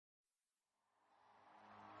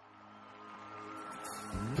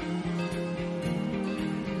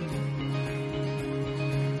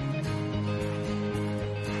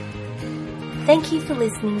Thank you for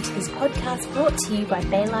listening to this podcast brought to you by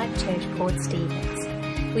Bay Life Church Port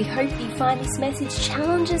Stephens. We hope you find this message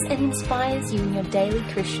challenges and inspires you in your daily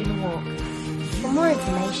Christian walk. For more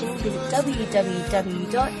information, visit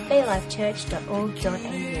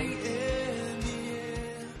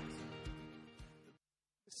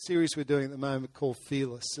www.baylifechurch.org.au. Series we're doing at the moment called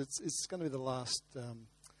Fearless. It's going to be the last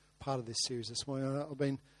part of this series this morning. I've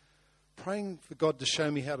been praying for God to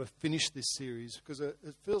show me how to finish this series because it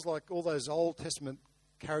feels like all those Old Testament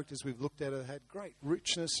characters we've looked at have had great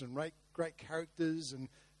richness and great characters and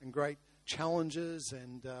great challenges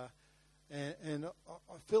and I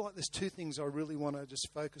feel like there's two things I really want to just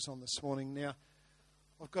focus on this morning. Now,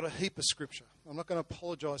 I've got a heap of scripture. I'm not going to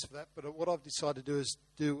apologise for that, but what I've decided to do is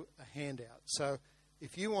do a handout. So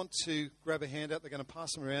if you want to grab a handout, they're going to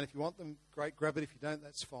pass them around. If you want them, great, grab it. If you don't,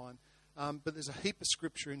 that's fine. But there's a heap of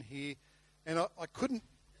scripture in here. And I couldn't...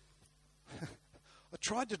 I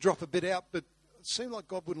tried to drop a bit out, but it seemed like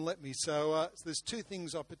God wouldn't let me. So there's two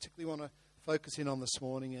things I particularly want to focus in on this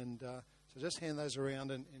morning. And so just hand those around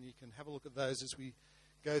and you can have a look at those as we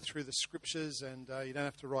go through the scriptures. And you don't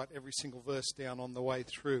have to write every single verse down on the way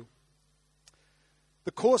through.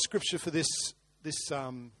 The core scripture for this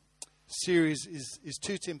series is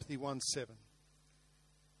 2 Timothy 1:7.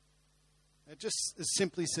 It just as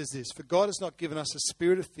simply says this: "For God has not given us a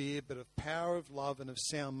spirit of fear, but of power, of love, and of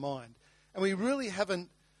sound mind." And we really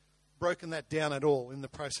haven't broken that down at all in the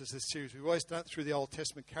process of this series. We've always done it through the Old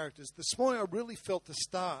Testament characters. This morning I really felt to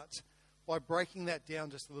start by breaking that down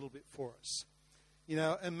just a little bit for us. You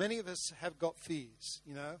know, and many of us have got fears,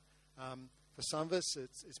 you know. For some of us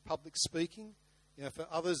it's public speaking. You know, for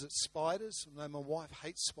others it's spiders. I know my wife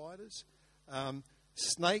hates spiders.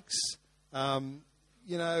 Snakes,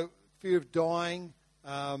 you know, fear of dying.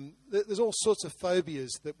 There's all sorts of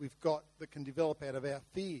phobias that we've got that can develop out of our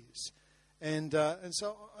fears. And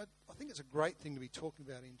so I think it's a great thing to be talking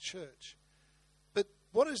about in church. But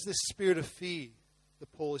what is this spirit of fear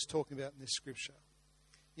that Paul is talking about in this scripture?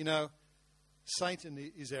 You know, Satan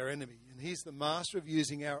is our enemy, and he's the master of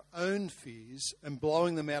using our own fears and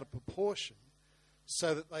blowing them out of proportion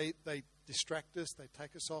so that they distract us, they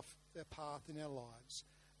take us off their path in our lives.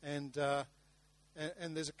 And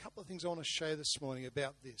there's a couple of things I want to show this morning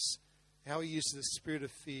about this, how he uses the spirit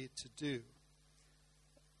of fear to do.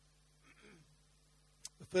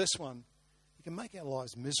 The first one, he can make our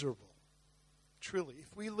lives miserable. Truly,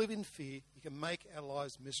 if we live in fear, he can make our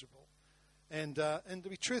lives miserable. And to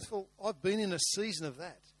be truthful, I've been in a season of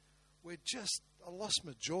that where I lost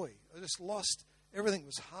my joy. I just lost everything. It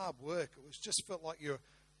was hard work. It was just felt like you're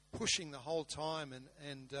pushing the whole time,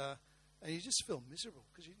 and you just feel miserable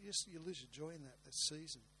because you lose your joy in that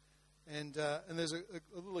season. And there's a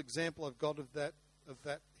little example I've got of that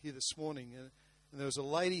here this morning. And there was a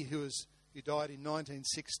lady who died in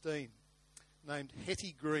 1916 named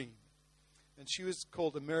Hetty Green, and she was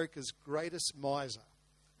called America's greatest miser.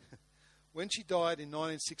 When she died in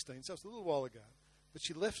 1916, so it's a little while ago, but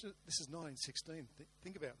she left. This is 1916.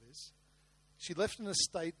 Think about this. She left an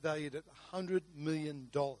estate valued at $100 million.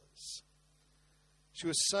 She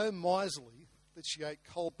was so miserly that she ate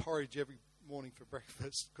cold porridge every morning for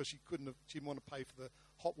breakfast because she didn't want to pay for the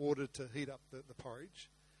hot water to heat up the porridge.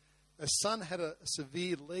 Her son had a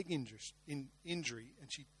severe leg injury, and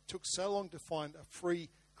she took so long to find a free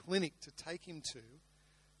clinic to take him to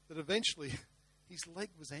that eventually his leg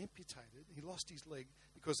was amputated. He lost his leg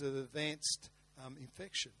because of advanced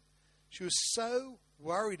infection. She was so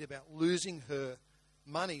worried about losing her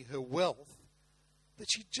money, her wealth, that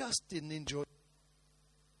she just didn't enjoy.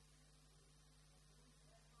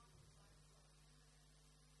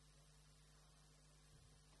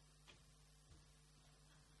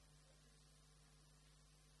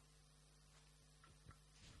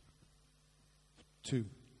 Two.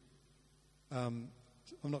 I'm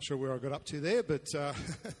not sure where I got up to there, but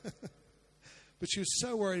but she was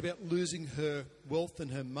so worried about losing her wealth and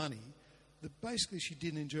her money that basically she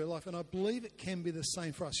didn't enjoy life. And I believe it can be the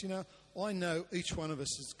same for us. You know, I know each one of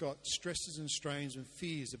us has got stresses and strains and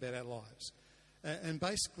fears about our lives. And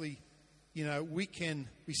basically, you know, we can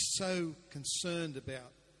be so concerned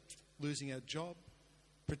about losing our job,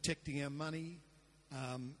 protecting our money,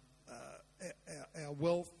 our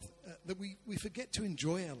wealth, that we forget to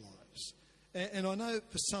enjoy our lives. And I know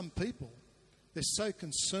for some people, they're so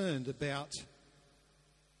concerned about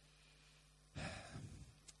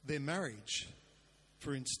their marriage,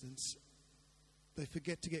 for instance, they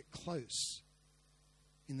forget to get close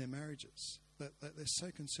in their marriages. They're so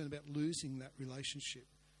concerned about losing that relationship.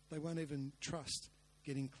 They won't even trust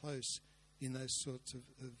getting close in those sorts of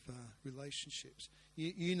relationships.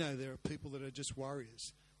 You know there are people that are just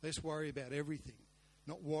worriers. They just worry about everything.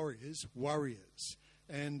 not warriors, worriers.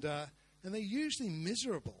 And they're usually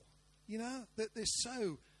miserable. You know, that they're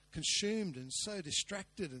so consumed and so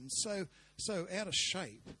distracted and so out of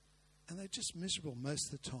shape. And they're just miserable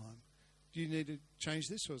most of the time. Do you need to change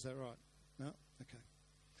this, or is that right? No? Okay.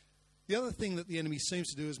 The other thing that the enemy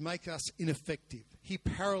seems to do is make us ineffective. He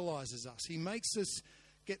paralyzes us. He makes us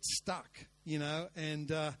get stuck, you know,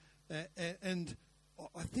 and I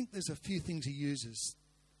think there's a few things he uses,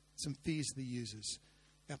 some fears that he uses.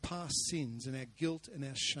 Our past sins and our guilt and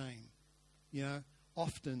our shame. You know,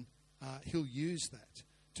 often he'll use that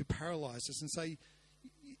to paralyze us and say,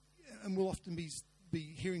 and we'll often be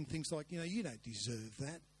hearing things like, you know, you don't deserve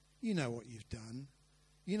that. You know what you've done.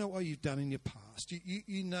 You know what you've done in your past.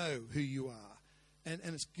 You know who you are. And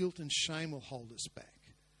it's guilt and shame will hold us back.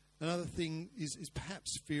 Another thing is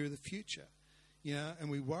perhaps fear of the future. You know, and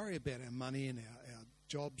we worry about our money and our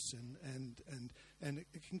jobs and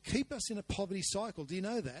it can keep us in a poverty cycle. Do you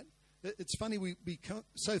know that? It's funny we become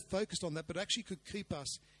so focused on that, but actually could keep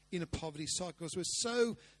us in a poverty cycle because we're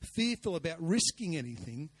so fearful about risking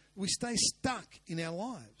anything, we stay stuck in our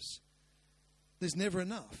lives. There's never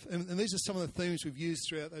enough. And these are some of the themes we've used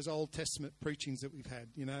throughout those Old Testament preachings that we've had,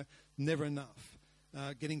 you know, never enough,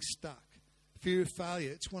 getting stuck. Fear of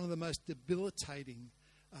failure, it's one of the most debilitating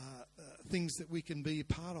things that we can be a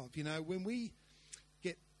part of. You know, when we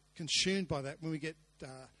get consumed by that, when we get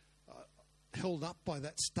held up by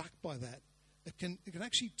that, stuck by that, it can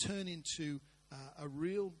actually turn into a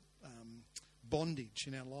real bondage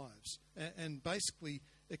in our lives. And basically,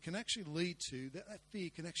 it can actually lead to, that fear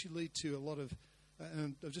can actually lead to a lot of,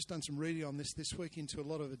 and I've just done some reading on this week, into a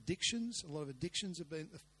lot of addictions. A lot of addictions have been,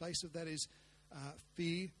 the base of that is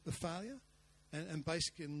fear of failure. And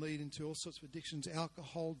basically can lead into all sorts of addictions,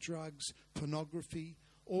 alcohol, drugs, pornography,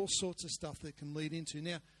 all sorts of stuff that can lead into.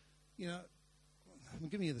 Now, you know, I'm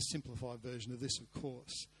giving you the simplified version of this, of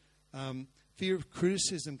course. Fear of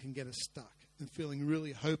criticism can get us stuck and feeling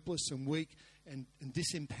really hopeless and weak and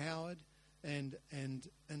disempowered and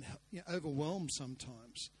you know, overwhelmed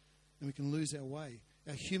sometimes. And we can lose our way.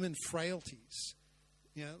 Our human frailties,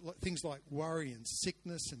 you know, things like worry and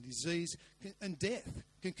sickness and disease and death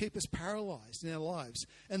can keep us paralyzed in our lives.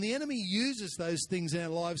 And the enemy uses those things in our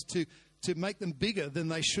lives to make them bigger than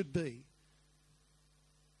they should be.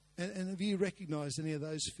 And have you recognized any of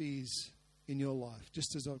those fears in your life?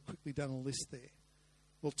 Just as I've quickly done a list there.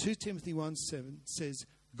 Well, 2 Timothy 1:7 says,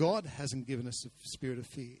 God hasn't given us a spirit of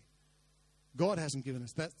fear. God hasn't given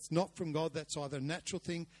us. That's not from God. That's either a natural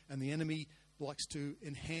thing, and the enemy likes to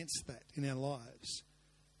enhance that in our lives.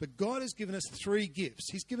 But God has given us 3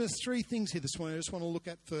 gifts. He's given us 3 things here this morning I just want to look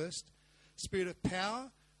at first. Spirit of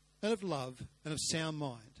power and of love and of sound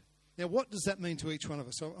mind. Now, what does that mean to each one of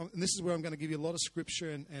us? And this is where I'm going to give you a lot of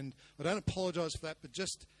scripture, and I don't apologize for that, but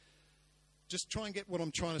just try and get what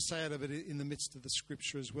I'm trying to say out of it in the midst of the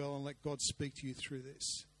scripture as well, and let God speak to you through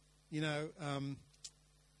this. You know,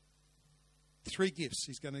 3 gifts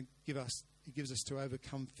He's going to give us. He gives us to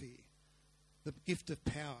overcome fear. The gift of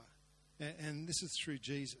power. And this is through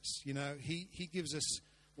Jesus. You know, he gives us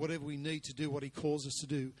whatever we need to do what He calls us to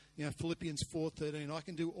do. You know, Philippians 4:13, I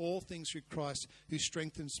can do all things through Christ who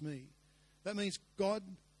strengthens me. That means God,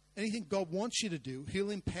 anything God wants you to do,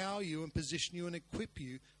 He'll empower you and position you and equip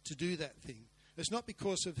you to do that thing. It's not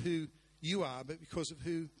because of who you are, but because of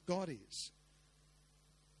who God is.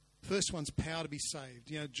 First one's power to be saved.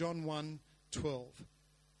 You know, John 1:12.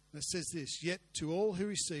 And it says this, yet to all who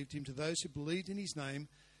received Him, to those who believed in His name,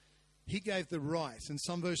 He gave the right, and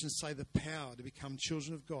some versions say the power, to become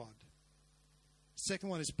children of God. Second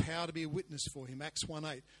one is power to be a witness for Him, Acts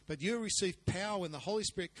 1:8. But you'll receive power when the Holy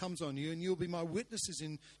Spirit comes on you, and you'll be my witnesses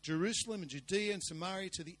in Jerusalem and Judea and Samaria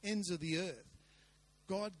to the ends of the earth.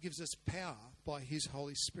 God gives us power by His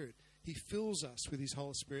Holy Spirit. He fills us with His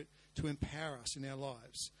Holy Spirit to empower us in our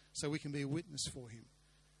lives so we can be a witness for Him.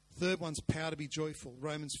 Third one's power to be joyful,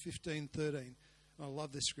 Romans 15:13. I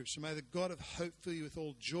love this scripture. May the God of hope fill you with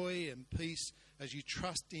all joy and peace as you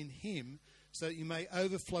trust in Him, so that you may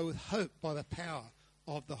overflow with hope by the power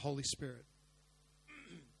of the Holy Spirit.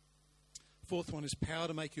 Fourth one is power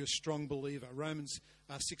to make you a strong believer. Romans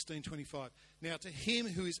 16:25. Now to Him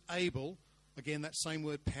who is able, again that same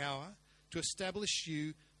word power, to establish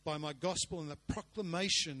you by my gospel and the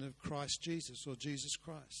proclamation of Christ Jesus, or Jesus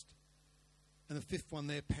Christ. And the fifth one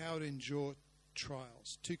there, power to endure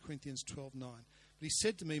trials. 2 Corinthians 12:9. But He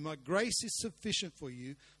said to me, my grace is sufficient for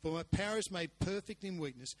you, for my power is made perfect in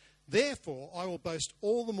weakness. Therefore, I will boast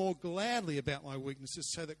all the more gladly about my weaknesses,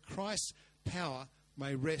 so that Christ's power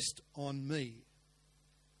may rest on me.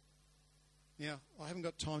 Now, I haven't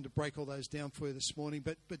got time to break all those down for you this morning,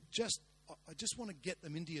 but I just want to get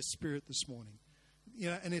them into your spirit this morning.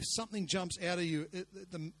 and if something jumps out of you,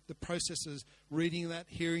 the process is reading that,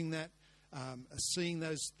 hearing that, seeing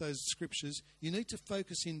those scriptures, you need to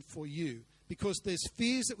focus in for you, because there's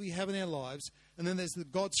fears that we have in our lives, and then there's the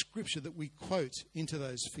God scripture that we quote into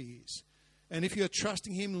those fears. And if you're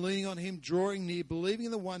trusting him, leaning on him, drawing near, believing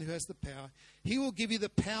in the one who has the power, he will give you the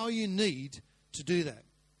power you need to do that.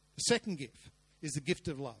 The second gift is the gift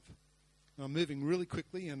of love. And I'm moving really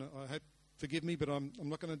quickly, and I hope, forgive me, but I'm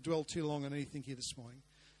not going to dwell too long on anything here this morning.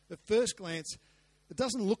 At first glance, it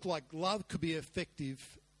doesn't look like love could be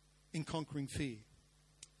effective in conquering fear.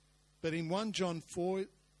 But in 1 John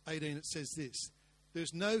 4:18 it says this: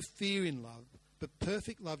 "There's no fear in love, but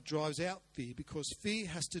perfect love drives out fear, because fear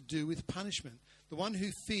has to do with punishment. The one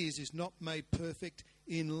who fears is not made perfect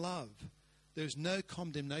in love. There's no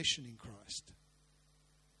condemnation in Christ."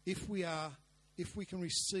 If we can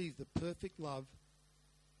receive the perfect love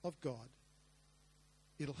of God,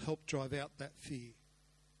 it'll help drive out that fear.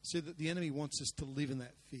 So that the enemy wants us to live in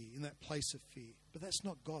that fear, in that place of fear. But that's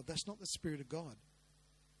not God. That's not the Spirit of God.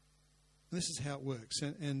 And this is how it works.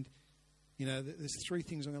 And there's three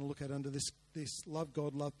things I'm going to look at under this love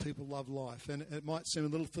God, love people, love life. And it might seem a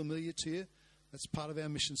little familiar to you. That's part of our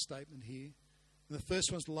mission statement here. And the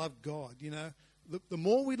first one's love God. The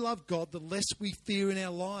more we love God, the less we fear in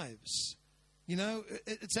our lives.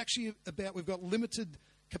 It's actually about, we've got limited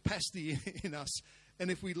capacity in us. And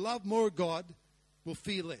if we love more of God, we'll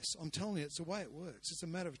fear less. I'm telling you, it's the way it works. It's a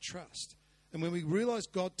matter of trust. And when we realize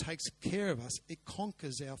God takes care of us, it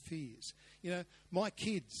conquers our fears. My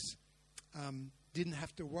kids didn't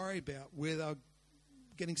have to worry about where they were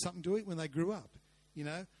getting something to eat when they grew up.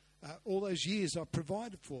 All those years I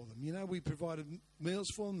provided for them. We provided meals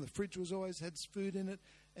for them. The fridge always had food in it.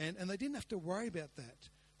 And they didn't have to worry about that.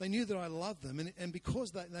 They knew that I loved them. And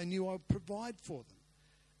because they knew I would provide for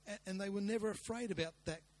them. And they were never afraid about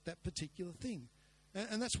that particular thing.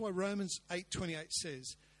 And that's why Romans 8:28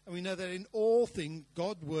 says, and we know that in all things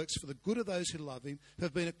God works for the good of those who love him, who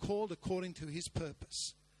have been called according to his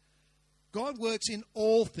purpose. God works in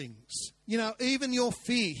all things. Even your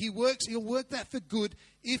fear. He'll work that for good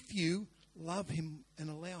if you love him and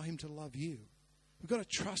allow him to love you. We've got to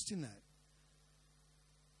trust in that.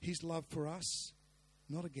 His love for us,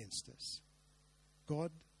 not against us.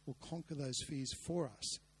 God will conquer those fears for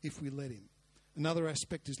us if we let him. Another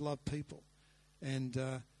aspect is love people. And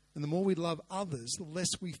the more we love others, the less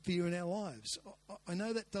we fear in our lives. I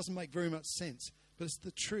know that doesn't make very much sense, but it's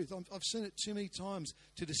the truth. I've seen it too many times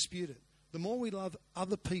to dispute it. The more we love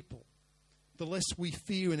other people, the less we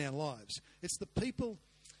fear in our lives. It's the people...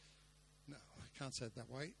 No, I can't say it that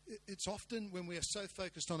way. It's often when we are so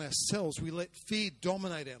focused on ourselves, we let fear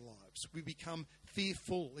dominate our lives. We become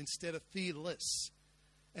fearful instead of fearless.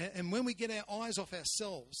 And when we get our eyes off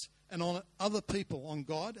ourselves and on other people, on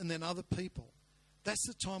God and then other people, that's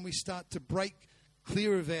the time we start to break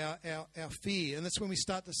clear of our fear. And that's when we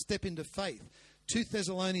start to step into faith. 2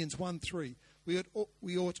 Thessalonians 1:3.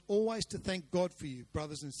 We ought always to thank God for you,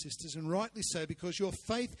 brothers and sisters, and rightly so, because your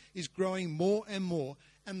faith is growing more and more,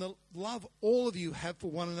 and the love all of you have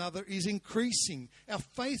for one another is increasing. Our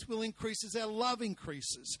faith will increase as our love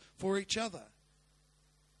increases for each other.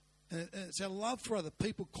 And it's our love for other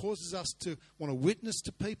people causes us to want to witness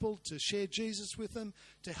to people, to share Jesus with them,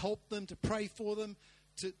 to help them, to pray for them,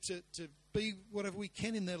 to be whatever we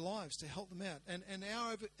can in their lives to help them out.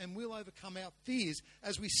 And we'll overcome our fears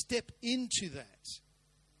as we step into that.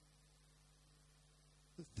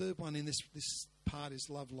 The third one in this part is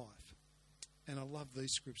love life. And I love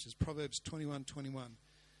these scriptures. Proverbs 21:21.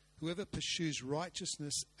 Whoever pursues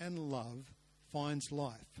righteousness and love finds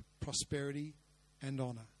life, prosperity, and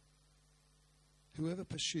honor. Whoever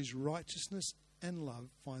pursues righteousness and love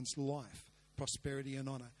finds life, prosperity, and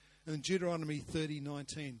honor. And in Deuteronomy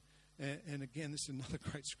 30:19, and again, this is another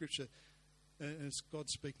great scripture, and it's God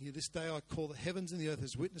speaking here. This day I call the heavens and the earth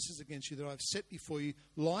as witnesses against you that I have set before you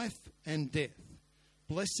life and death,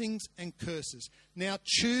 blessings and curses. Now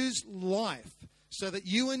choose life so that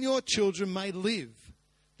you and your children may live,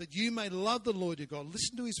 that you may love the Lord your God,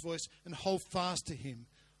 listen to his voice, and hold fast to him.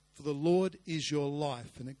 For the Lord is your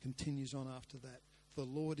life. And it continues on after that. For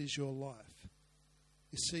the Lord is your life.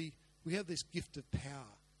 You see, we have this gift of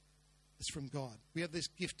power. It's from God. We have this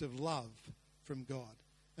gift of love from God.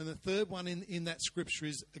 And the third one in that scripture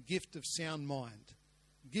is a gift of sound mind.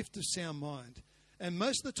 Gift of sound mind. And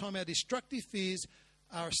most of the time our destructive fears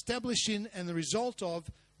are established in and the result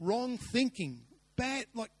of wrong thinking. Bad,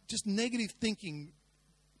 like just negative thinking.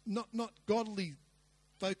 Not godly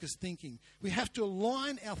focused thinking. We have to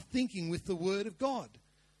align our thinking with the Word of God.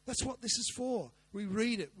 That's what this is for. We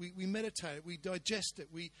read it, we meditate it, we digest it,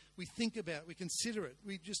 we think about it, we consider it.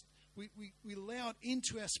 We we allow it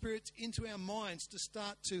into our spirits, into our minds, to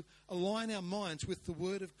start to align our minds with the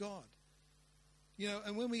Word of God. You know,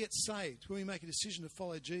 and when we get saved, when we make a decision to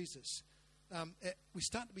follow Jesus, we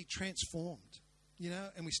start to be transformed, you know,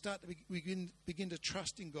 and we start to begin to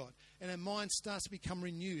trust in God, and our mind starts to become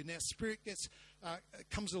renewed, and our spirit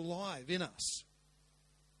comes alive in us,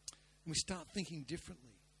 and we start thinking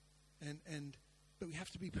differently, but we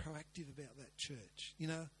have to be proactive about that, church. You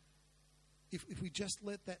know, if we just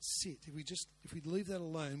let that sit, if we leave that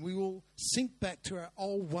alone, we will sink back to our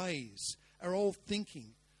old ways, our old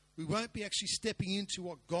thinking. We won't be actually stepping into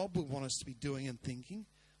what God would want us to be doing and thinking.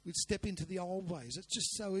 We'd step into the old ways. It's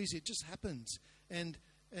just so easy. It just happens. And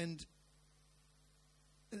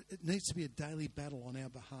it needs to be a daily battle on our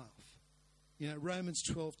behalf. You know, Romans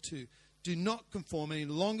 12:2. Do not conform any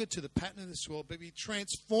longer to the pattern of this world, but be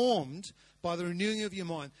transformed by the renewing of your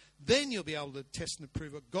mind. Then you'll be able to test and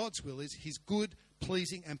approve what God's will is, his good,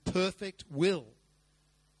 pleasing, and perfect will.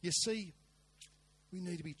 You see, we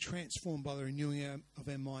need to be transformed by the renewing of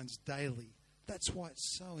our minds daily. That's why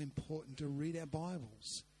it's so important to read our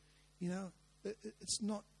Bibles. You know, it's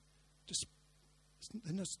not just,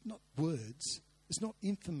 it's not words, it's not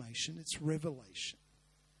information, it's revelation.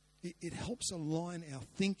 It helps align our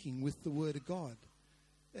thinking with the Word of God.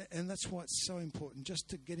 And that's why it's so important, just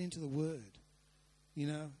to get into the Word. You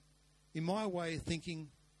know, in my way of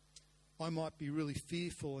thinking, I might be really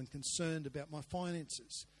fearful and concerned about my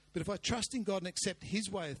finances. But if I trust in God and accept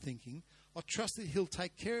his way of thinking, I trust that he'll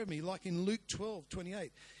take care of me, like in Luke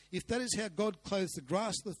 12:28. If that is how God clothes the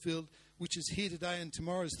grass of the field, which is here today and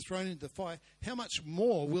tomorrow is thrown into the fire, how much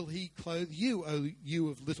more will he clothe you, O you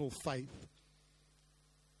of little faith?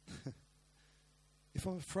 If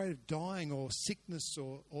I'm afraid of dying or sickness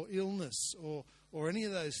or illness or any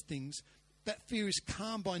of those things, that fear is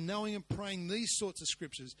calmed by knowing and praying these sorts of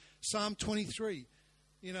scriptures. Psalm 23,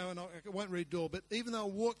 you know, and I won't read it all, but even though I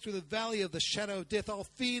walk through the valley of the shadow of death, I'll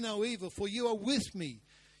fear no evil, for you are with me.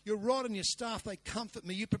 Your rod and your staff, they comfort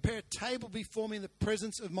me. You prepare a table before me in the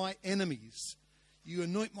presence of my enemies. You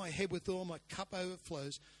anoint my head with oil, my cup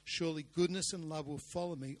overflows. Surely goodness and love will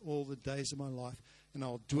follow me all the days of my life, and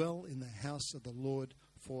I'll dwell in the house of the Lord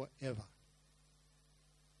forever.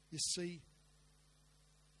 You see,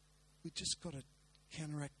 we just got to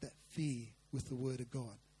counteract that fear with the Word of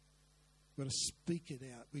God. We've got to speak it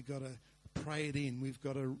out. We've got to pray it in. We've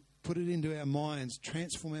got to put it into our minds,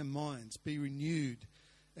 transform our minds, be renewed.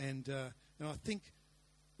 And I think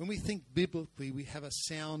when we think biblically, we have a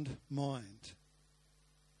sound mind.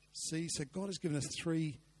 See, so God has given us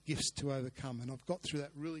 3 gifts to overcome. And I've got through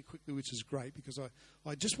that really quickly, which is great, because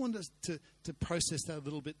I just wanted to process that a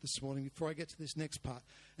little bit this morning before I get to this next part.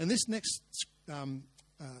 And this next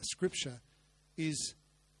scripture is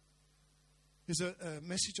a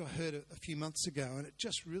message I heard a few months ago, and it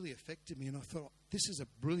just really affected me. And I thought, this is a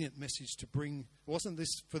brilliant message to bring. It wasn't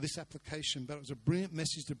this for this application, but it was a brilliant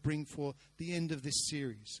message to bring for the end of this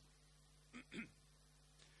series.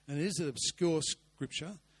 And it is an obscure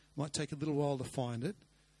scripture. Might take a little while to find it.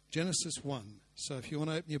 Genesis 1. So if you want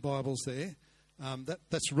to open your Bibles there,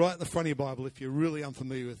 that's right at the front of your Bible. If you're really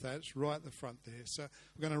unfamiliar with that, it's right at the front there. So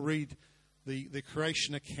we're going to read the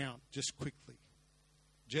creation account just quickly.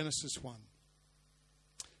 Genesis 1,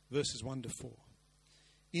 verses 1 to 4.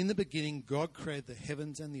 In the beginning, God created the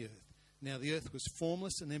heavens and the earth. Now the earth was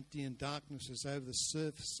formless and empty, and darkness was over the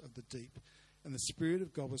surface of the deep. And the Spirit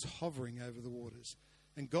of God was hovering over the waters.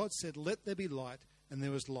 And God said, "Let there be light," and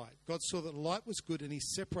there was light. God saw that light was good, and he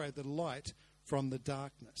separated the light from the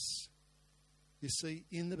darkness. You see,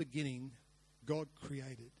 in the beginning, God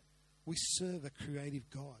created. We serve a creative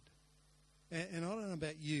God. And I don't know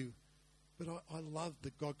about you, but I love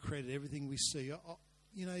that God created everything we see.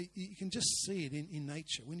 You know, you can just see it in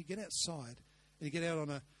nature. When you get outside, and you get out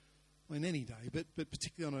on any day, but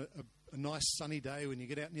particularly on a nice sunny day, when you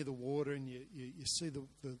get out near the water and you see the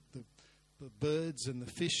birds and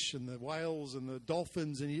the fish and the whales and the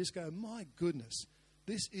dolphins, and you just go, my goodness,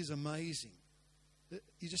 this is amazing.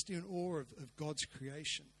 You're just in awe of God's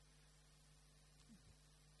creation.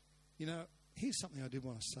 You know, here's something I did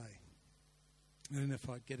want to say. I don't know if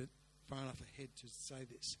I get it far enough ahead to say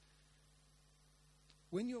this.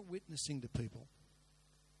 When you're witnessing to people,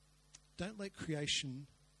 don't let creation,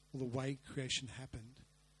 or the way creation happened,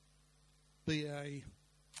 be a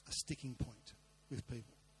sticking point with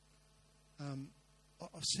people.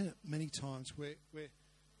 I've seen it many times where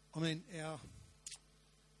I mean,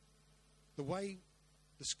 the way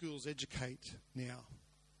the schools educate now,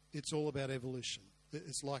 it's all about evolution.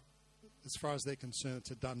 It's like, as far as they're concerned,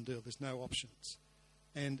 it's a done deal. There's no options.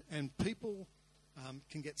 And people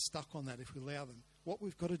can get stuck on that if we allow them. What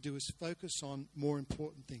we've got to do is focus on more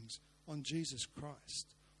important things. on Jesus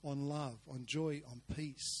Christ, on love, on joy, on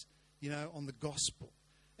peace, on the gospel.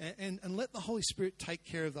 And let the Holy Spirit take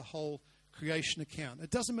care of the whole creation account. It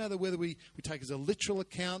doesn't matter whether we take it as a literal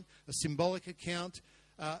account, a symbolic account.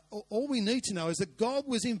 All we need to know is that God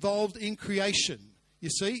was involved in creation. You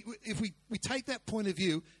see, if we take that point of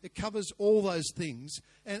view, it covers all those things.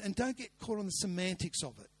 And don't get caught on the semantics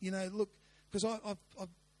of it. Look, because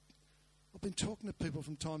I've been talking to people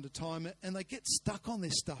from time to time, and they get stuck on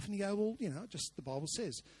this stuff. And you go, well, just the Bible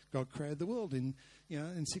says God created the world in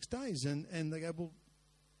 6 days. And they go, well,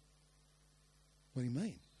 what do you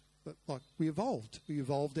mean? But like we evolved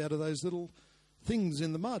out of those little things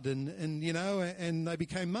in the mud, and they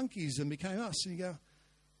became monkeys and became us. And you go,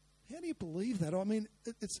 how do you believe that? I mean,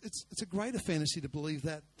 it's a greater fantasy to believe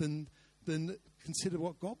that than consider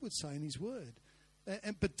what God would say in His Word.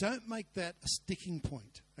 But don't make that a sticking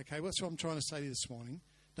point. Okay, well, that's what I'm trying to say to you this morning.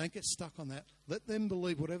 Don't get stuck on that. Let them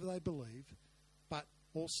believe whatever they believe, but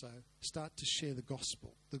also start to share the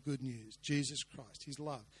gospel, the good news, Jesus Christ, His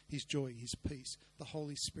love, His joy, His peace, the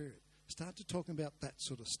Holy Spirit. Start to talk about that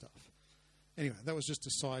sort of stuff. Anyway, that was just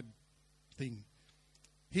a side thing.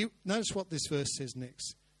 Notice what this verse says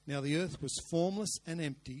next. Now the earth was formless and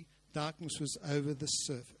empty. Darkness was over the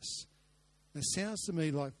surface. It sounds to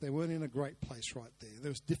me like they weren't in a great place right there.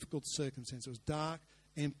 There was difficult circumstances. It was dark,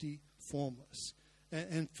 empty, formless.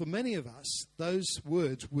 And for many of us, those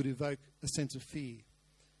words would evoke a sense of fear.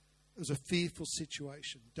 It was a fearful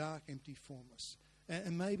situation, dark, empty, formless.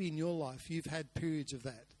 And maybe in your life you've had periods of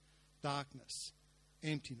that. Darkness,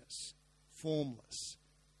 emptiness, formless.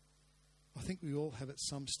 I think we all have at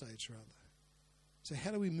some stage or other. So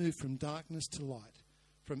how do we move from darkness to light,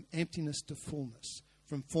 from emptiness to fullness,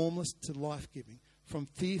 from formless to life-giving, from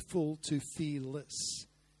fearful to fearless?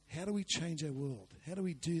 How do we change our world? How do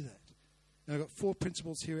we do that? And I've got 4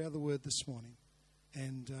 principles here out of the Word this morning.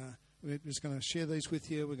 And we're just going to share these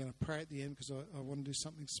with you. We're going to pray at the end because I want to do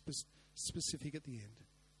something specific at the end.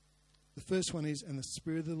 The first one is, and the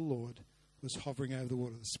Spirit of the Lord was hovering over the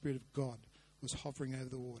water. The Spirit of God was hovering over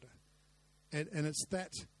the water. And it's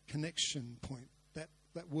that connection point,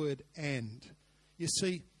 that word and. You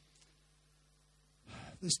see,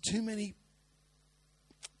 there's too many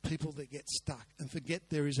people that get stuck and forget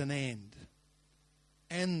there is an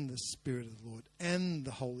and the Spirit of the Lord and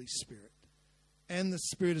the Holy Spirit. And the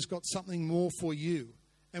Spirit has got something more for you.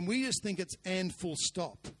 And we just think it's and full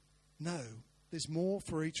stop. No, there's more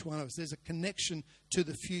for each one of us. There's a connection to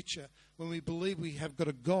the future when we believe we have got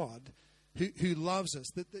a God who loves us,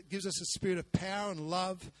 that gives us a spirit of power and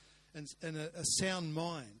love and a sound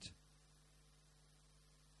mind.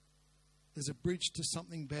 There's a bridge to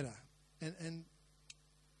something better. And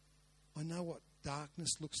I know what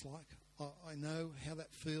darkness looks like. I know how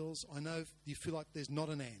that feels. I know you feel like there's not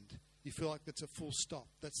an and. You feel like it's a full stop.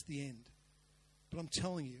 That's the end. But I'm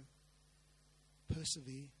telling you,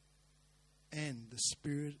 persevere, and the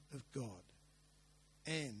Spirit of God.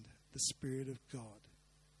 And the Spirit of God.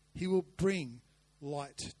 He will bring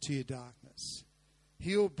light to your darkness.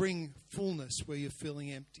 He will bring fullness where you're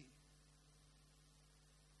feeling empty.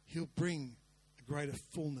 He'll bring a greater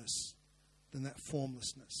fullness than that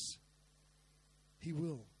formlessness. He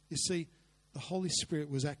will. You see, the Holy Spirit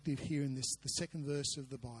was active here in the second verse of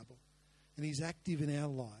the Bible. And He's active in our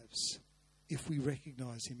lives if we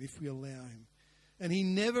recognize Him, if we allow Him. And He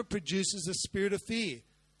never produces a spirit of fear.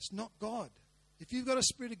 It's not God. If you've got a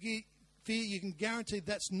spirit of fear, you can guarantee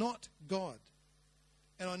that's not God.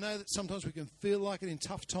 And I know that sometimes we can feel like it in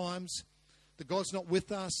tough times, that God's not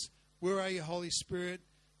with us. Where are you, Holy Spirit?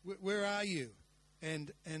 Where are you?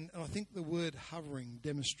 And I think the word hovering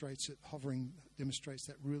demonstrates it. Hovering demonstrates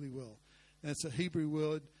that really well. And it's a Hebrew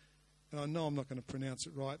word, and I know I'm not going to pronounce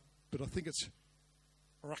it right, but I think it's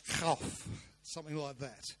rakaf, something like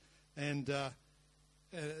that. And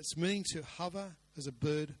it's meaning to hover as a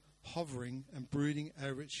bird hovering and brooding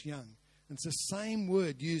over its young. And it's the same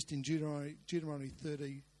word used in Deuteronomy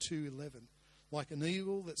 32:11. Like an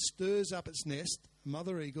eagle that stirs up its nest, a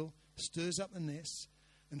mother eagle stirs up the nest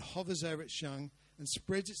and hovers over its young and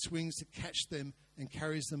spreads its wings to catch them and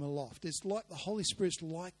carries them aloft. It's like the Holy Spirit's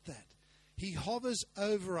like that. He hovers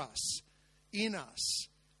over us, in us,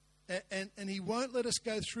 and He won't let us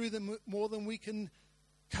go through them more than we can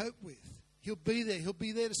cope with. He'll be there. He'll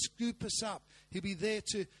be there to scoop us up. He'll be there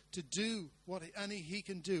to do what only He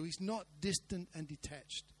can do. He's not distant and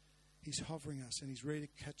detached. He's hovering us and He's ready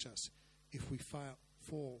to catch us if we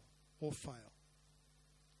fall or fail.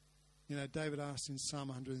 You know, David asked in Psalm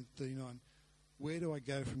 139, where do I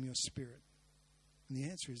go from your Spirit? And the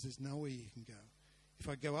answer is there's nowhere you can go. If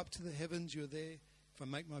I go up to the heavens, you're there. If I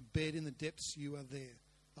make my bed in the depths, you are there.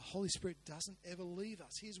 The the Holy Spirit doesn't ever leave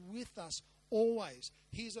us. He's with us always.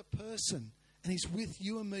 He's a person, and He's with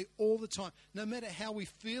you and me all the time. No matter how we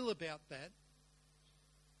feel about that,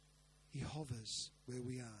 He hovers where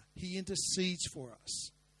we are. He intercedes for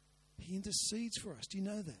us. He intercedes for us. Do you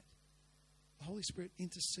know that? The Holy Spirit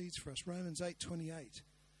intercedes for us. Romans 8:28.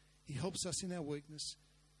 He helps us in our weakness.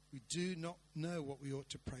 We do not know what we ought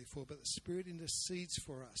to pray for, but the Spirit intercedes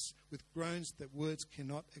for us with groans that words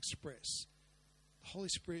cannot express. The Holy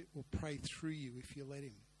Spirit will pray through you if you let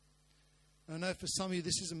Him. I know for some of you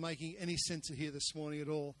this isn't making any sense here this morning at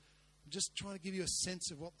all. I'm just trying to give you a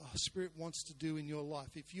sense of what the Spirit wants to do in your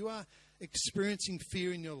life. If you are experiencing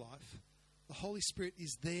fear in your life, the Holy Spirit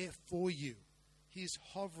is there for you. He is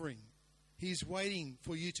hovering. He is waiting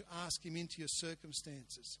for you to ask Him into your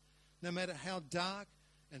circumstances. No matter how dark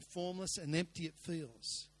and formless and empty it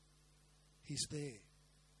feels, He's there.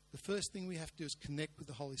 The first thing we have to do is connect with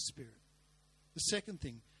the Holy Spirit. The second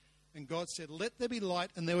thing, and God said, let there be light,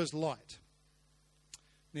 and there was light.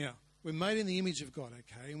 Now, we're made in the image of God,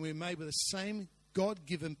 okay, and we're made with the same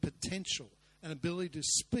God-given potential and ability to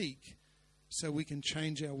speak so we can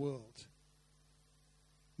change our world.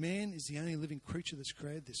 Man is the only living creature that's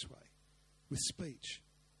created this way, with speech.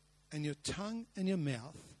 And your tongue and your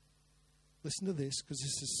mouth, listen to this because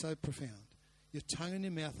this is so profound. Your tongue and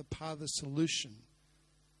your mouth are part of the solution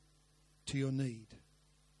to your need.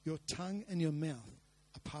 Your tongue and your mouth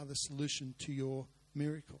are part of the solution to your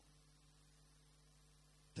miracle.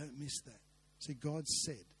 Don't miss that. See, God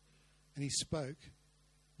said, and He spoke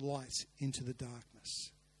light into the darkness.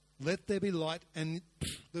 Let there be light, and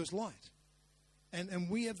there was light. And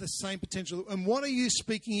we have the same potential. And what are you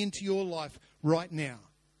speaking into your life right now?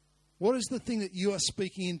 What is the thing that you are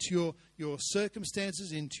speaking into your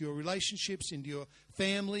circumstances, into your relationships, into your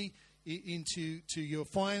family, into your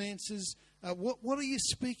finances? What are you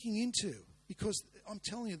speaking into? Because I'm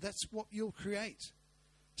telling you, that's what you'll create.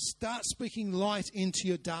 Start speaking light into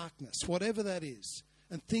your darkness, whatever that is,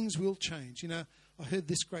 and things will change. You know, I heard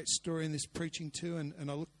this great story in this preaching too,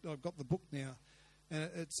 and I've got the book now, and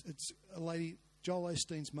it's a lady, Joel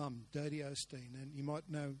Osteen's mum, Dodie Osteen, and you might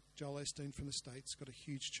know Joel Osteen from the States, got a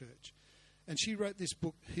huge church. And she wrote this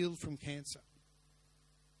book, Healed from Cancer.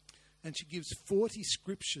 And she gives 40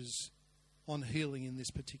 scriptures on healing in this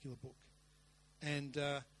particular book. And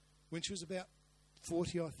when she was about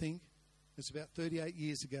 40, I think, it's about 38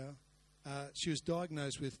 years ago, she was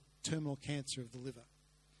diagnosed with terminal cancer of the liver.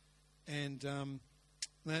 And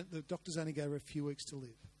the doctors only gave her a few weeks to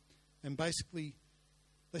live. And basically,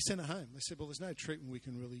 they sent her home. They said, well, there's no treatment we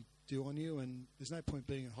can really do on you, and there's no point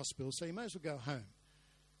being in hospital, so you may as well go home.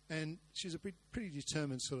 And she's a pretty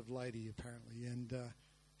determined sort of lady, apparently. And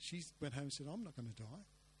she went home and said, I'm not going to die.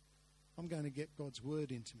 I'm going to get God's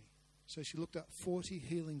word into me. So she looked up 40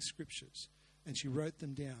 healing scriptures, and she wrote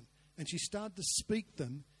them down. And she started to speak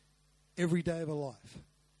them every day of her life.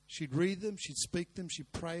 She'd read them, she'd speak them,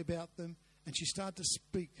 she'd pray about them, and she started to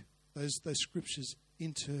speak those scriptures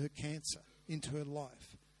into her cancer, into her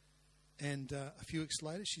life. And a few weeks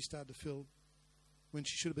later, she started to feel, when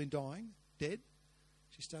she should have been dying, dead,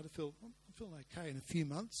 she started to feel, I'm feeling okay. In a few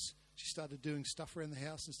months, she started doing stuff around the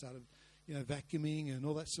house and started, vacuuming and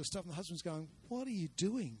all that sort of stuff. And the husband's going, what are you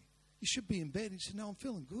doing? You should be in bed. And she said, no, I'm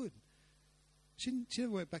feeling good. She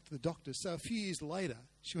never went back to the doctors. So a few years later,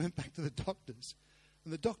 she went back to the doctors.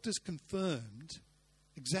 And the doctors confirmed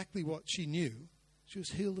exactly what she knew. She was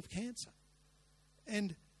healed of cancer.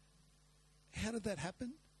 And how did that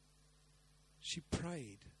happen? She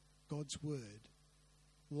prayed God's word,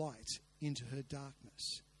 light, into her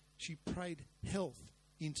darkness. She prayed health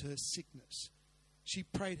into her sickness. She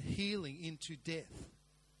prayed healing into death.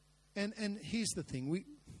 And here's the thing.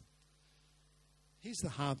 Here's the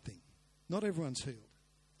hard thing. Not everyone's healed,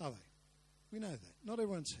 are they? We know that. Not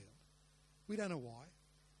everyone's healed. We don't know why.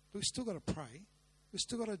 But we've still got to pray. We've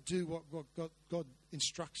still got to do what God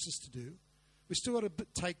instructs us to do. We've still got to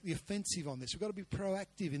take the offensive on this. We've got to be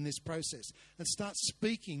proactive in this process and start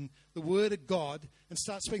speaking the word of God and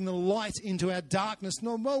start speaking the light into our darkness.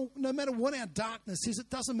 No matter what our darkness is, it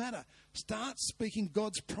doesn't matter. Start speaking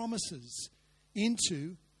God's promises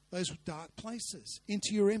into those dark places,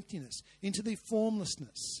 into your emptiness, into the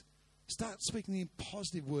formlessness. Start speaking the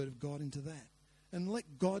positive word of God into that and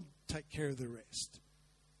let God take care of the rest.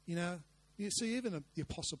 You see, even the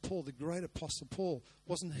Apostle Paul, the great Apostle Paul,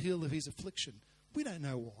 wasn't healed of his affliction. We don't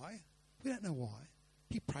know why. We don't know why.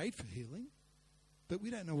 He prayed for healing, but we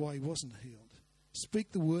don't know why he wasn't healed.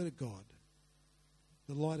 Speak the word of God,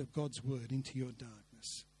 the light of God's word into your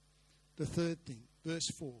darkness. The third thing, verse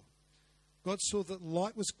 4. God saw that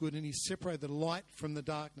light was good and He separated the light from the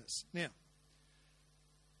darkness. Now,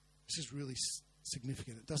 this is really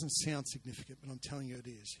significant. It doesn't sound significant, but I'm telling you it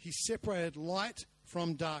is. He separated light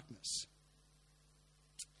from darkness.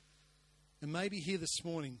 And maybe here this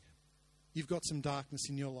morning, you've got some darkness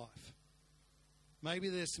in your life. Maybe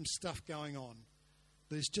there's some stuff going on.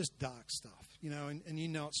 There's just dark stuff, and you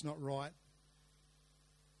know it's not right.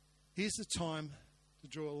 Here's the time to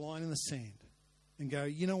draw a line in the sand and go,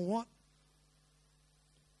 you know what?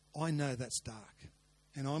 I know that's dark,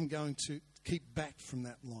 and I'm going to keep back from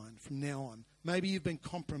that line from now on. Maybe you've been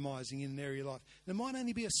compromising in an area of your life. And it might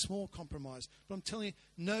only be a small compromise, but I'm telling you,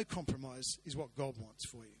 no compromise is what God wants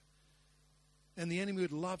for you. And the enemy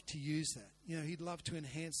would love to use that. He'd love to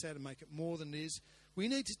enhance that and make it more than it is. We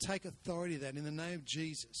need to take authority of that in the name of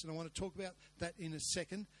Jesus. And I want to talk about that in a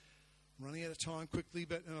second. I'm running out of time quickly,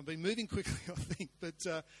 and I've been moving quickly, I think.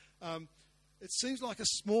 But it seems like a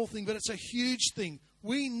small thing, but it's a huge thing.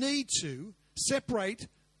 We need to separate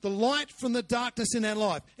the light from the darkness in our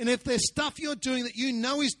life. And if there's stuff you're doing that you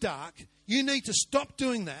know is dark, you need to stop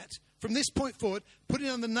doing that from this point forward, put it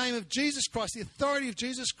on the name of Jesus Christ, the authority of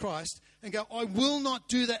Jesus Christ, and go, I will not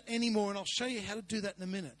do that anymore. And I'll show you how to do that in a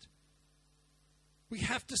minute. We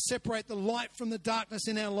have to separate the light from the darkness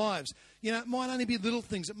in our lives. It might only be little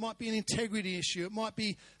things. It might be an integrity issue. It might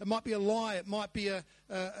be a lie. It might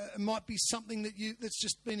be something that's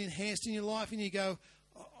just been enhanced in your life, and you go,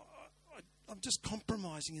 I'm just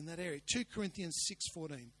compromising in that area. 2 Corinthians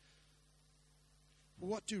 6:14.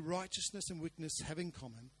 What do righteousness and wickedness have in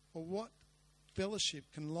common? Or what fellowship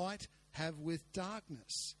can light have with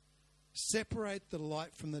darkness? Separate the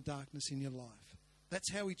light from the darkness in your life.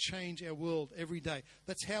 That's how we change our world every day.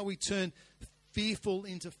 That's how we turn fearful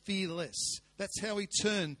into fearless. That's how we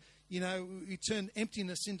turn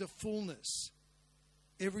emptiness into fullness.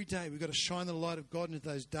 Every day we've got to shine the light of God into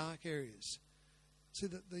those dark areas. See,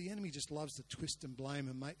 the enemy just loves to twist and blame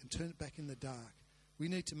and turn it back in the dark. We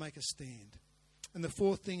need to make a stand. And the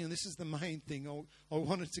fourth thing, and this is the main thing I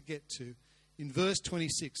wanted to get to, in verse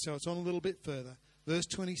 26, so it's on a little bit further, verse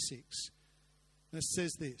 26, and it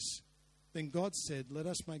says this, Then God said, let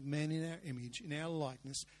us make man in our image, in our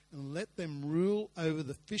likeness, and let them rule over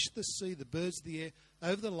the fish of the sea, the birds of the air,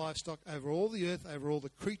 over the livestock, over all the earth, over all the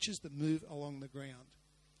creatures that move along the ground.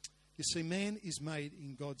 You see, man is made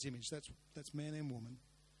in God's image. That's man and woman.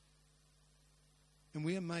 And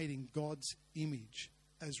we are made in God's image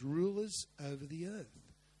as rulers over the earth.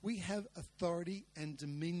 We have authority and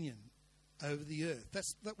dominion over the earth.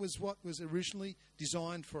 That was what was originally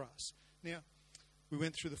designed for us. Now, we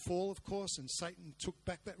went through the fall, of course, and Satan took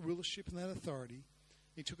back that rulership and that authority.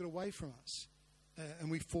 He took it away from us, and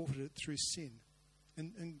we forfeited it through sin.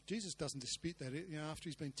 And Jesus doesn't dispute that. After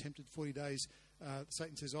he's been tempted 40 days,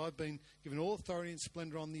 Satan says, I've been given all authority and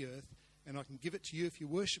splendor on the earth, and I can give it to you if you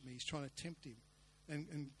worship me. He's trying to tempt him.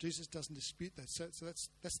 And Jesus doesn't dispute that. So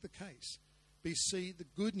that's the case. But you see, the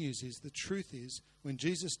good news is, the truth is, when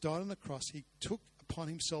Jesus died on the cross, he took upon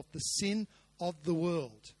himself the sin of the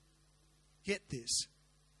world. Get this.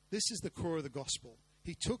 This is the core of the gospel.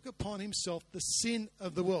 He took upon himself the sin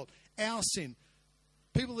of the world. Our sin.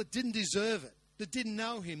 People that didn't deserve it, that didn't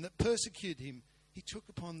know him, that persecuted him. He took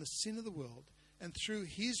upon the sin of the world. And through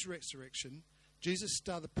his resurrection, Jesus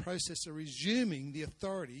started the process of resuming the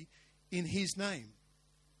authority in his name.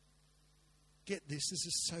 Get this. This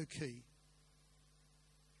is so key.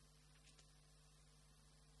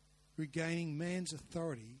 Regaining man's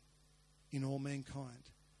authority in all mankind.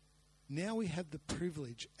 Now we have the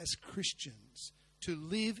privilege as Christians to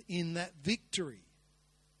live in that victory.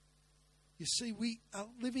 You see, we are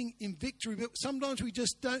living in victory, but sometimes we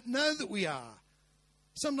just don't know that we are.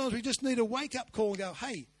 Sometimes we just need a wake-up call and go,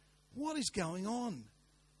 hey, what is going on?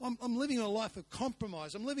 I'm living a life of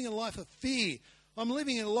compromise. I'm living a life of fear. I'm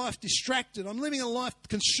living a life distracted. I'm living a life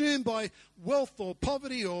consumed by wealth or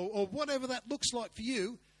poverty or whatever that looks like for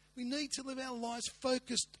you. We need to live our lives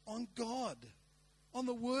focused on God, on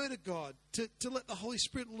the Word of God, to let the Holy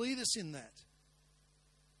Spirit lead us in that.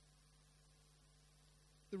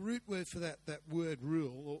 The root word for that word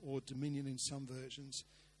rule or dominion in some versions,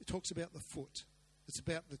 it talks about the foot. It's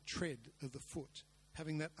about the tread of the foot,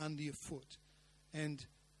 having that under your foot. And,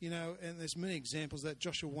 and there's many examples of that.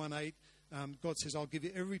 Joshua 1:8, God says, I'll give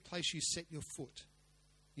you every place you set your foot.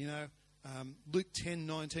 Luke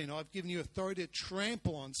 10:19, I've given you authority to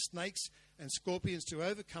trample on snakes and scorpions, to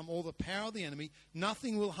overcome all the power of the enemy.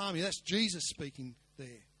 Nothing will harm you. That's Jesus speaking there,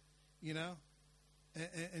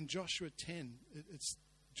 And Joshua 10, it's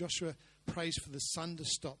Joshua prays for the sun to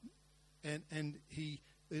stop, and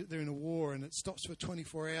they're in a war, and it stops for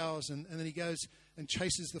 24 hours, and then he goes and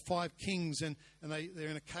chases the 5 kings, and they're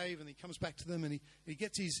in a cave, and he comes back to them, and he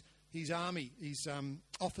gets his army, his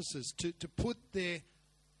officers, to put their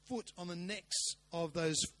foot on the necks of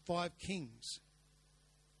those 5 kings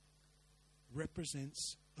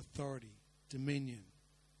represents authority, dominion,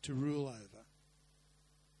 to rule over.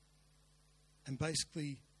 And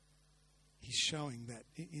basically, he's showing that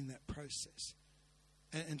in that process.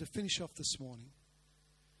 And to finish off this morning,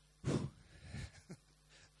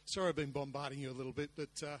 sorry I've been bombarding you a little bit, but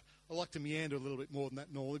I like to meander a little bit more than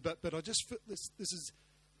that normally. But I just feel this is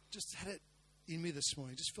just had it in me this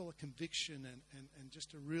morning. Just felt a conviction and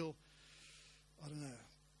just a real, I don't know,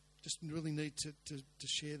 just really need to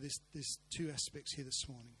share this 2 aspects here this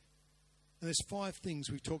morning. And there's 5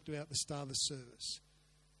 things we talked about at the start of the service.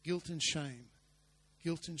 Guilt and shame.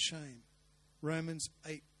 Guilt and shame. Romans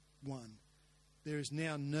 8:1. There is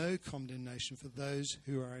now no condemnation for those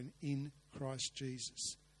who are in Christ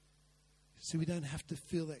Jesus. So we don't have to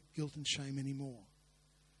feel that guilt and shame anymore.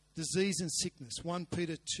 Disease and sickness. 1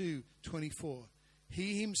 Peter 2:24.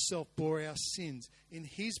 He himself bore our sins in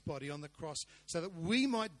his body on the cross so that we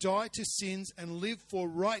might die to sins and live for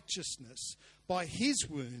righteousness. By his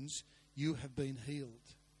wounds you have been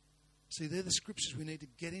healed. See, they're the scriptures we need to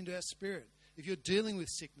get into our spirit. If you're dealing with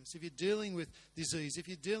sickness, if you're dealing with disease, if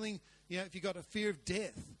you're dealing, if you've got a fear of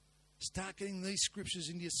death, start getting these scriptures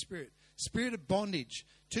into your spirit. Spirit of bondage,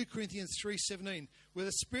 2 Corinthians 3:17. Where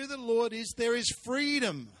the Spirit of the Lord is, there is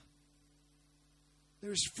freedom.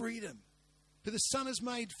 There is freedom. Who the Son has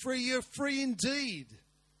made free, you're free indeed.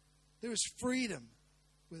 There is freedom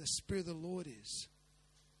where the Spirit of the Lord is.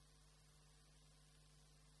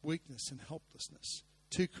 Weakness and helplessness.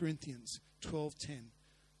 2 Corinthians 12:10.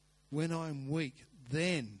 When I am weak,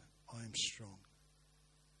 then I am strong.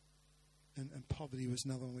 And poverty was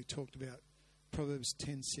another one we talked about. Proverbs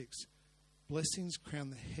 10:6. Blessings crown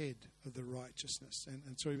the head of the righteousness. And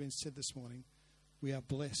it's already been said this morning. We are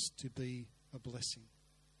blessed to be a blessing.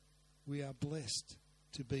 We are blessed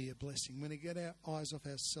to be a blessing. When we get our eyes off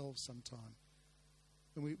ourselves sometime,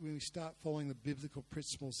 when we start following the biblical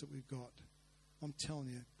principles that we've got, I'm telling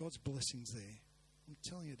you, God's blessing's there. I'm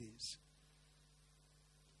telling you it is.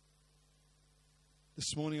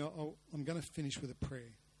 This morning, I'm going to finish with a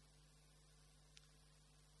prayer.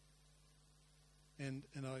 And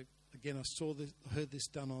I heard this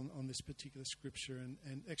done on this particular scripture.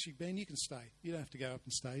 And actually, Ben, you can stay. You don't have to go up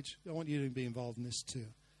on stage. I want you to be involved in this too.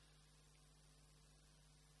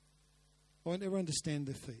 I want everyone to stand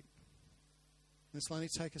their feet. This will only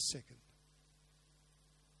take a second.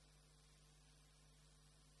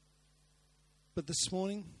 But this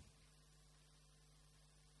morning,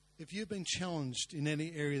 if you've been challenged in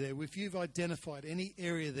any area there, if you've identified any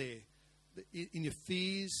area there, in your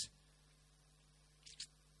fears,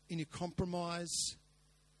 in your compromise,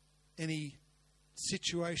 any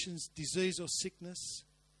situations, disease or sickness,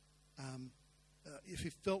 if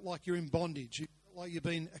you felt like you're in bondage, you felt like you've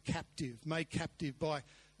been made captive by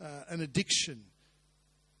an addiction,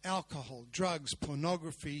 alcohol, drugs,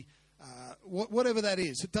 pornography, whatever that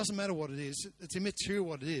is, it doesn't matter what it is. It's immaterial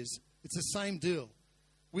what it is. It's the same deal.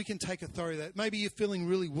 We can take authority of that. Maybe you're feeling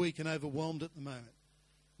really weak and overwhelmed at the moment.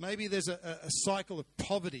 Maybe there's a cycle of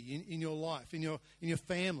poverty in your life, in your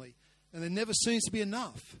family, and there never seems to be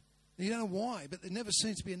enough. And you don't know why, but there never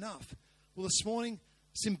seems to be enough. Well, this morning,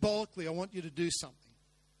 symbolically, I want you to do something.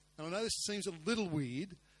 And I know this seems a little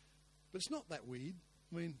weird, but it's not that weird.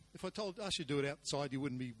 I mean, if I asked you to do it outside, you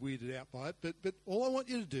wouldn't be weirded out by it. But all I want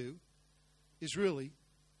you to do is really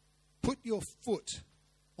put your foot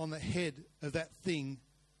on the head of that thing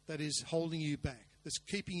that is holding you back, that's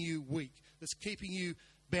keeping you weak, that's keeping you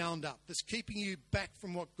bound up, that's keeping you back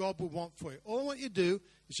from what God would want for you. All I want you to do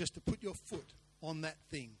is just to put your foot on that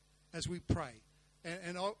thing as we pray.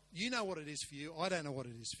 And you know what it is for you. I don't know what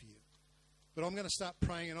it is for you. But I'm going to start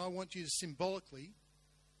praying, and I want you to symbolically,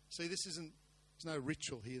 see, there's no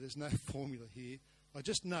ritual here, there's no formula here. I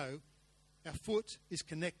just know our foot is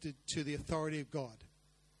connected to the authority of God.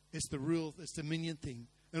 It's the rule, it's the dominion thing.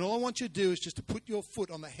 And all I want you to do is just to put your foot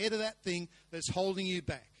on the head of that thing that's holding you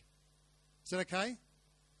back. Is that okay?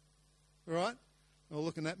 All right? Well,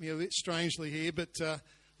 looking at me a bit strangely here, but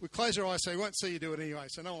we close our eyes so we won't see you do it anyway,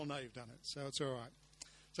 so no one will know you've done it. So it's all right.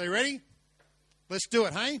 So you ready? Let's do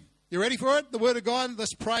it, hey? You ready for it? The Word of God?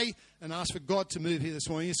 Let's pray and ask for God to move here this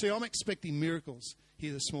morning. You see, I'm expecting miracles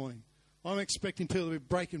here this morning. I'm expecting people to be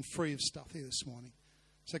breaking free of stuff here this morning.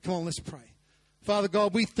 So come on, let's pray. Father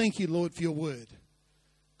God, we thank you, Lord, for your Word.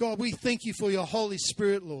 God, we thank you for your Holy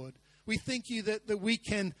Spirit, Lord. We thank you that we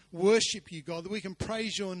can worship you, God, that we can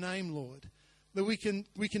praise your name, Lord, that we can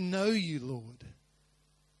know you, Lord,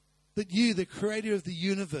 that you, the creator of the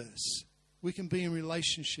universe, we can be in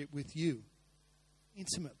relationship with you,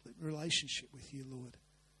 intimate relationship with you, Lord.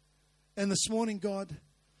 And this morning, God,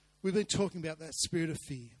 we've been talking about that spirit of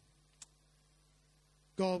fear.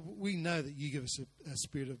 God, we know that you give us a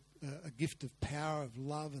spirit of a gift of power, of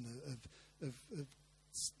love, and of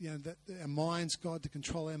that our minds, God, to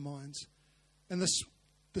control our minds. And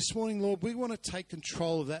this morning, Lord, we want to take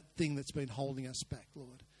control of that thing that's been holding us back,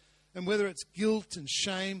 Lord. And whether it's guilt and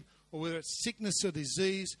shame, or whether it's sickness or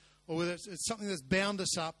disease, or whether it's something that's bound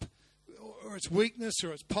us up, or it's weakness,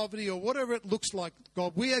 or it's poverty, or whatever it looks like,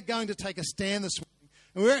 God, we are going to take a stand this morning.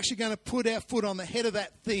 And we're actually going to put our foot on the head of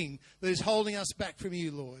that thing that is holding us back from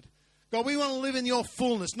you, Lord. God, we want to live in your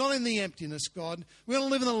fullness, not in the emptiness, God. We want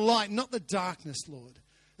to live in the light, not the darkness, Lord.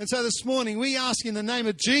 And so this morning, we ask in the name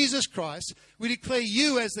of Jesus Christ, we declare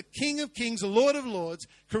you as the King of Kings, the Lord of Lords,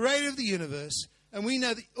 creator of the universe, and we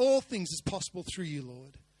know that all things is possible through you,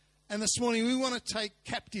 Lord. And this morning, we want to take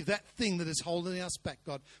captive that thing that is holding us back,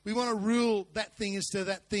 God. We want to rule that thing instead of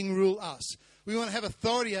that thing rule us. We want to have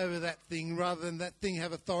authority over that thing rather than that thing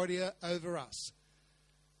have authority over us.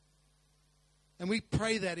 And we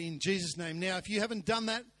pray that in Jesus' name. Now, if you haven't done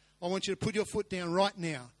that, I want you to put your foot down right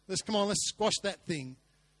now. Let's squash that thing.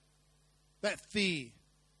 That fear.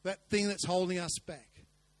 That thing that's holding us back.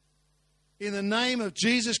 In the name of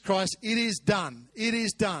Jesus Christ, it is done. It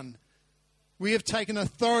is done. We have taken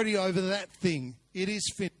authority over that thing. It is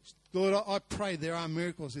finished. Lord, I pray there are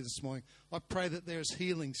miracles here this morning. I pray that there is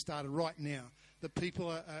healing started right now. That people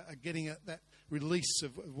are getting that release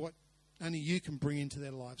of what only you can bring into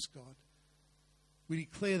their lives, God. We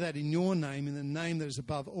declare that in your name, in the name that is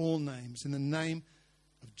above all names, in the name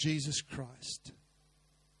of Jesus Christ.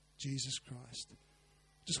 Jesus Christ.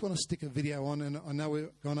 Just want to stick a video on, and I know we've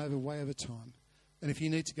gone way over time. And if you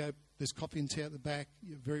need to go, there's coffee and tea at the back.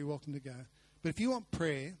 You're very welcome to go. But if you want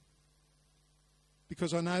prayer,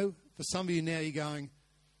 because I know for some of you now you're going,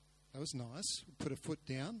 that was nice. Put a foot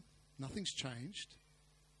down. Nothing's changed.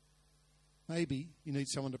 Maybe you need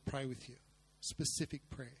someone to pray with you. Specific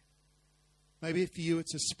prayer. Maybe for you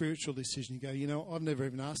it's a spiritual decision. You go, you know, I've never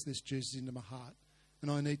even asked this Jesus into my heart,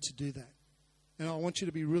 and I need to do that. And I want you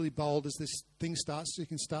to be really bold as this thing starts. So you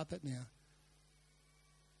can start that now.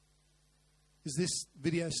 As this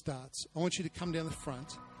video starts, I want you to come down the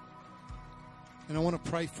front, and I want to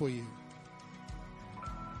pray for you.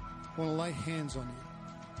 I want to lay hands on you.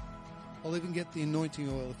 I'll even get the anointing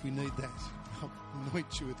oil if we need that. I'll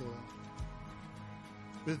anoint you with oil.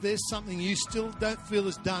 But if there's something you still don't feel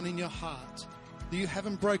is done in your heart, that you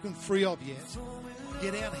haven't broken free of yet,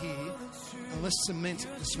 get out here and let's cement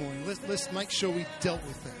it this morning. Let's make sure we dealt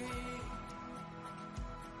with that.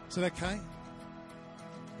 Is that okay?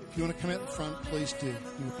 If you want to come out the front, please do.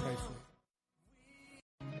 We will pray for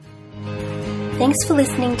you. Thanks for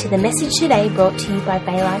listening to the message today brought to you by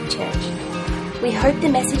Bay Life Church. We hope the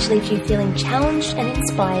message leaves you feeling challenged and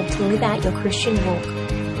inspired to live out your Christian walk.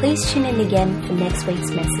 Please tune in again for next week's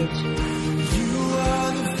message.